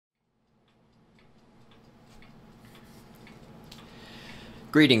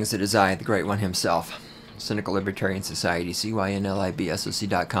Greetings, it is I, the Great One himself. Cynical Libertarian Society,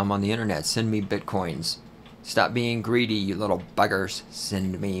 cynlibsoc.com on the internet. Send me bitcoins. Stop being greedy, you little buggers.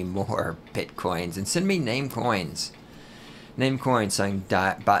 Send me more bitcoins. And send me name coins. Name coins so I can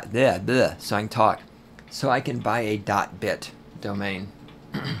so I can talk. So I can buy a .bit domain.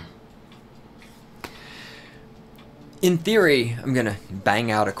 In theory, I'm going to bang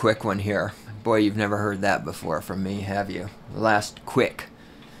out a quick one here. Boy, you've never heard that before from me, have you? The last quick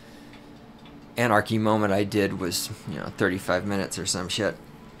Anarchy moment I did was, 35 minutes or some shit.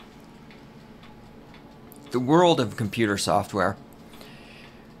 The world of computer software.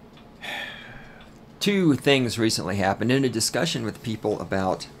 Two things recently happened. In a discussion with people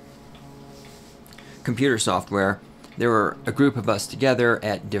about computer software, there were a group of us together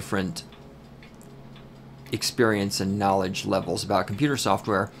at different experience and knowledge levels about computer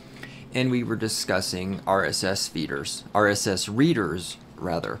software, and we were discussing RSS readers,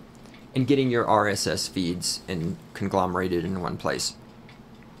 rather, and getting your RSS feeds and conglomerated in one place.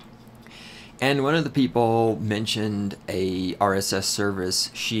 And one of the people mentioned a RSS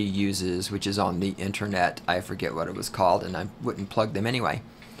service she uses, which is on the internet. I forget what it was called, and I wouldn't plug them anyway.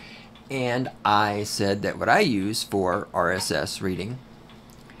 And I said that what I use for RSS reading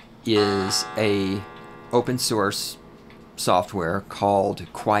is a open source software called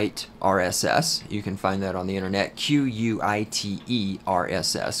qUsi. You can find that on the internet. qUITE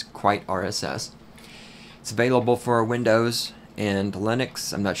RSS. Qwite RSS. It's available for Windows and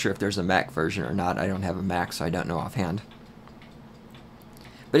Linux. I'm not sure if there's a Mac version or not. I don't have a Mac, so I don't know offhand.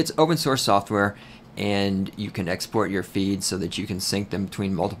 But it's open source software, and you can export your feeds so that you can sync them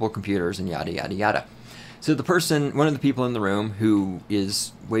between multiple computers and yada yada yada. So the person, one of the people in the room who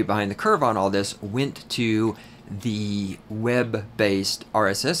is way behind the curve on all this, went to the web-based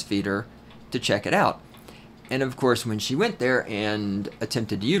RSS feeder to check it out. And of course, when she went there and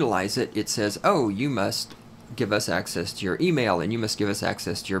attempted to utilize it, it says, oh, you must give us access to your email and you must give us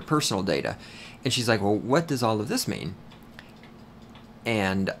access to your personal data. And she's like, well, what does all of this mean?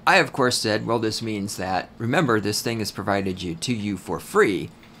 And I, of course, said, well, this means that, remember, this thing is provided to you for free,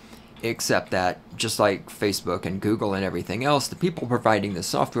 except that, just like Facebook and Google and everything else, the people providing the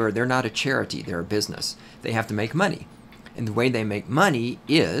software, they're not a charity, they're a business. They have to make money. And the way they make money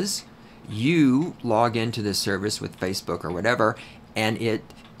is you log into this service with Facebook or whatever, and it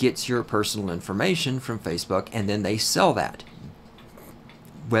gets your personal information from Facebook, and then they sell that.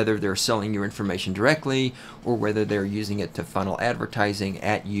 Whether they're selling your information directly or whether they're using it to funnel advertising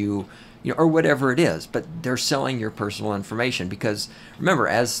at you, or whatever it is, but they're selling your personal information because, remember,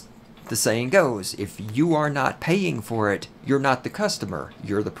 as the saying goes, if you are not paying for it, you're not the customer,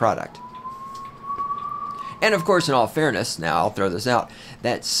 you're the product. And of course, in all fairness, now I'll throw this out,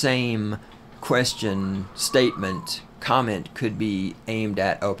 that same question, statement, comment could be aimed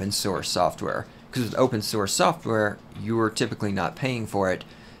at open source software. Because with open source software, you are typically not paying for it.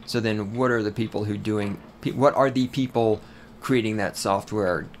 So then what are the people what are the people creating that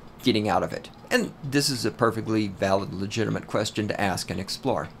software getting out of it? And this is a perfectly valid, legitimate question to ask and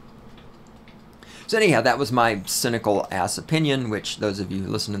explore. So anyhow, that was my cynical ass opinion, which those of you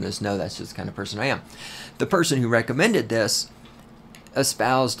who listen to this know that's just the kind of person I am. The person who recommended this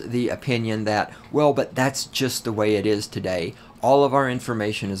espoused the opinion that, well, but that's just the way it is today. All of our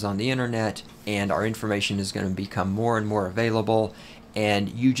information is on the internet, and our information is going to become more and more available, and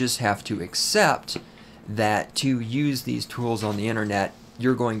you just have to accept that to use these tools on the internet,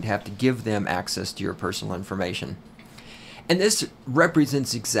 you're going to have to give them access to your personal information. And this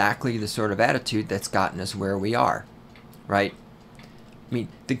represents exactly the sort of attitude that's gotten us where we are, right? I mean,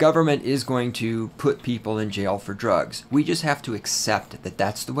 the government is going to put people in jail for drugs. We just have to accept that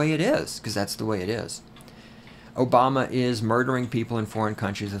that's the way it is, because that's the way it is. Obama is murdering people in foreign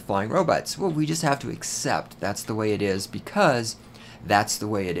countries with flying robots. Well, we just have to accept that's the way it is because that's the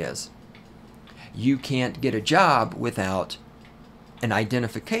way it is. You can't get a job without an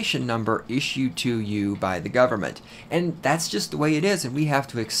identification number issued to you by the government. And that's just the way it is, and we have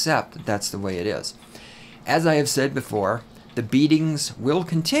to accept that that's the way it is. As I have said before, the beatings will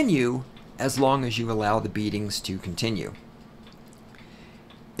continue as long as you allow the beatings to continue.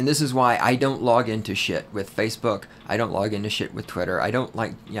 And this is why I don't log into shit with Facebook. I don't log into shit with Twitter. I don't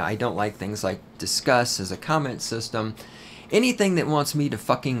like things like Discuss as a comment system. Anything that wants me to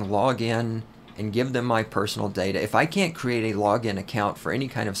fucking log in and give them my personal data. If I can't create a login account for any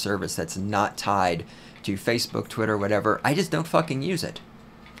kind of service that's not tied to Facebook, Twitter, whatever, I just don't fucking use it.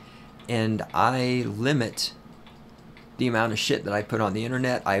 And I limit the amount of shit that I put on the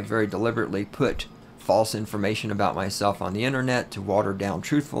internet. I very deliberately put false information about myself on the internet to water down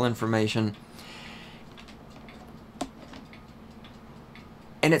truthful information.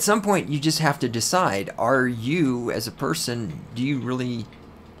 And at some point, you just have to decide, are you, as a person, do you really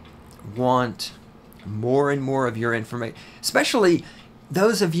want more and more of your information? Especially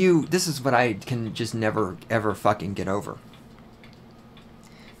those of you, this is what I can just never, ever fucking get over.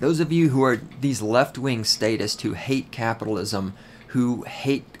 Those of you who are these left-wing statists who hate capitalism, who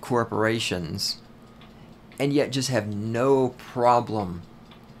hate corporations, and yet just have no problem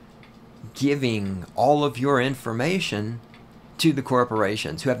giving all of your information to the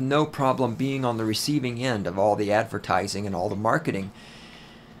corporations, who have no problem being on the receiving end of all the advertising and all the marketing.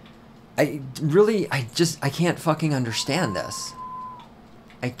 I can't fucking understand this.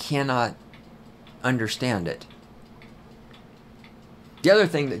 I cannot understand it. The other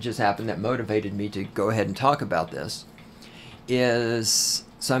thing that just happened that motivated me to go ahead and talk about this is,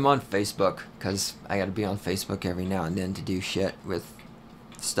 so I'm on Facebook, because I got to be on Facebook every now and then to do shit with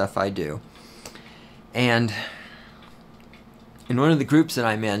stuff I do. And in one of the groups that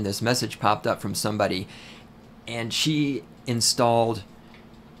I'm in, this message popped up from somebody, and she installed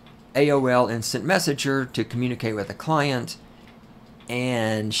AOL Instant Messenger to communicate with a client,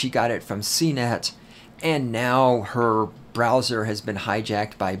 and she got it from CNET, and now her browser has been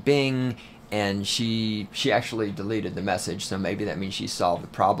hijacked by Bing, and she actually deleted the message, so maybe that means she solved the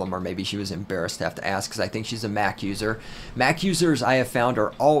problem, or maybe she was embarrassed to have to ask, because I think she's a Mac user. Mac users, I have found,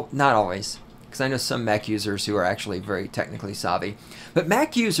 are not always, because I know some Mac users who are actually very technically savvy, but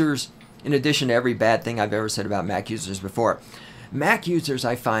Mac users, in addition to every bad thing I've ever said about Mac users before, Mac users,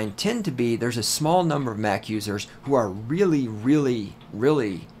 I find, tend to be, there's a small number of Mac users who are really, really,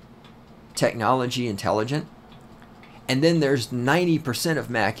 really technology intelligent. And then there's 90% of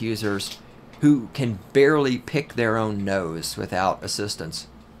Mac users who can barely pick their own nose without assistance.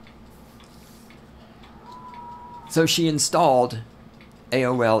 So she installed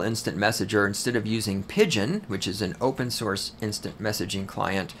AOL Instant Messenger instead of using Pigeon, which is an open source instant messaging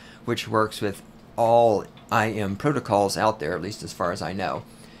client, which works with all IM protocols out there, at least as far as I know.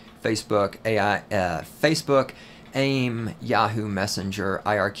 Facebook, Facebook, AIM, Yahoo Messenger,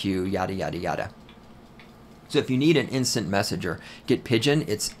 IRQ, yada, yada, yada. So if you need an instant messenger, get Pigeon.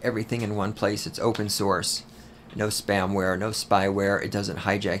 It's everything in one place. It's open source. No spamware, no spyware. It doesn't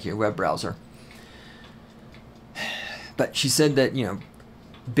hijack your web browser. But she said that, you know,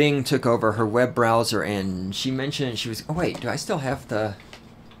 Bing took over her web browser, and she mentioned she was... Oh, wait, do I still have the...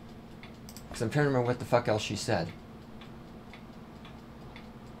 Because I'm trying to remember what the fuck else she said.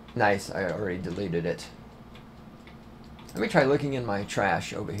 Nice, I already deleted it. Let me try looking in my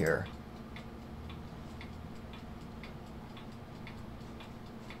trash over here.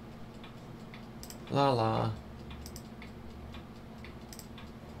 La la.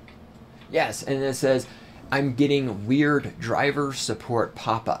 Yes, and it says, I'm getting weird driver support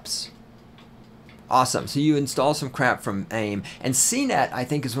pop-ups. Awesome. So you install some crap from AIM. And CNET, I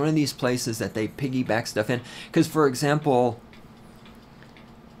think, is one of these places that they piggyback stuff in. Because, for example,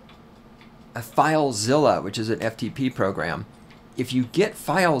 a FileZilla, which is an FTP program, if you get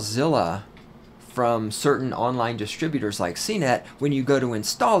FileZilla from certain online distributors like CNET, when you go to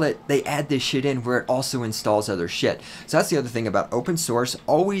install it, they add this shit in where it also installs other shit. So that's the other thing about open source.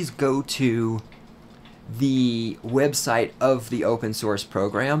 Always go to the website of the open source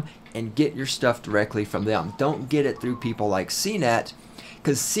program and get your stuff directly from them. Don't get it through people like CNET,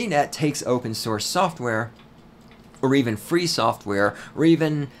 because CNET takes open source software, or even free software, or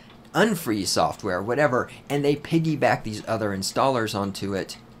even unfree software, whatever, and they piggyback these other installers onto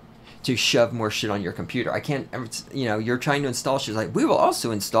it to shove more shit on your computer. I can't, you know, you're trying to install shit like, we will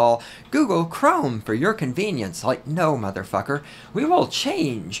also install Google Chrome for your convenience. Like, no, motherfucker. We will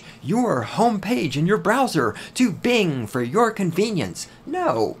change your home page in your browser to Bing for your convenience.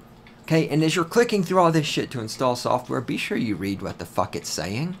 No. Okay, and as you're clicking through all this shit to install software, be sure you read what the fuck it's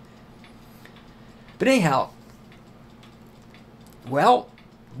saying. But anyhow, well,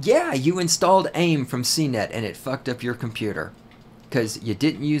 yeah, you installed AIM from CNET and it fucked up your computer. Because you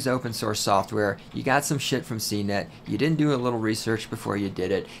didn't use open source software, you got some shit from CNET, you didn't do a little research before you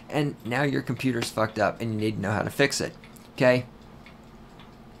did it, and now your computer's fucked up and you need to know how to fix it. Okay?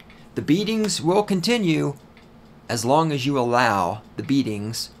 The beatings will continue as long as you allow the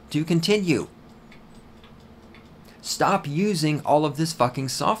beatings to continue. Stop using all of this fucking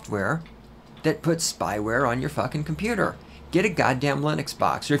software that puts spyware on your fucking computer. Get a goddamn Linux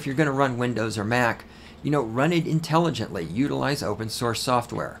box, or if you're going to run Windows or Mac, you know, run it intelligently. Utilize open source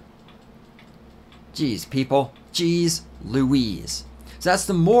software. Jeez, people. Jeez Louise. So that's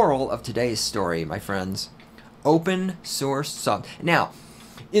the moral of today's story, my friends. Open source software. Now,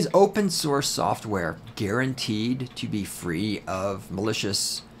 is open source software guaranteed to be free of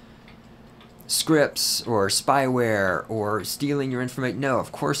malicious scripts or spyware or stealing your information. No,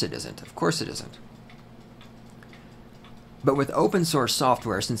 of course it isn't. Of course it isn't. But with open source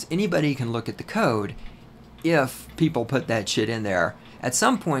software, since anybody can look at the code, if people put that shit in there, at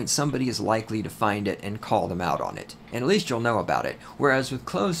some point somebody is likely to find it and call them out on it. And at least you'll know about it. Whereas with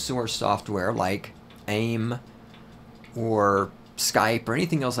closed source software like AIM or Skype or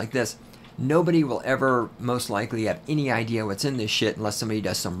anything else like this, nobody will ever most likely have any idea what's in this shit unless somebody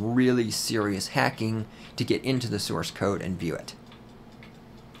does some really serious hacking to get into the source code and view it.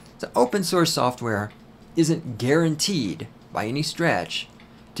 So open source software isn't guaranteed by any stretch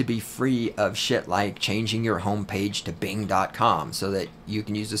to be free of shit like changing your homepage to bing.com so that you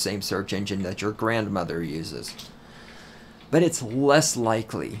can use the same search engine that your grandmother uses. But it's less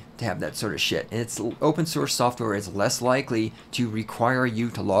likely to have that sort of shit. And it's open source software is less likely to require you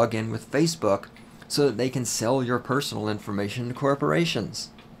to log in with Facebook so that they can sell your personal information to corporations.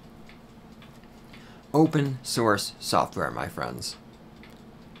 Open source software, my friends.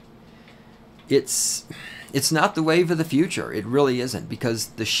 It's not the wave of the future. It really isn't, because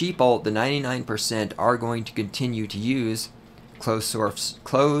the sheeple, the 99%, are going to continue to use closed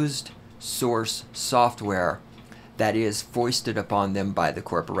source software that is foisted upon them by the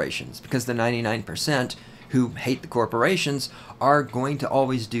corporations, because the 99% who hate the corporations are going to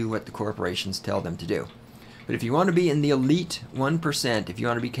always do what the corporations tell them to do. But if you want to be in the elite 1%, if you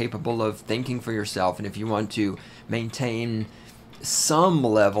want to be capable of thinking for yourself, and if you want to maintain some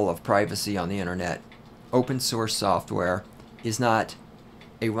level of privacy on the internet, open source software is not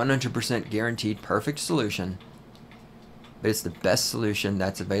a 100% guaranteed perfect solution, but it's the best solution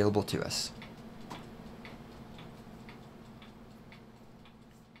that's available to us.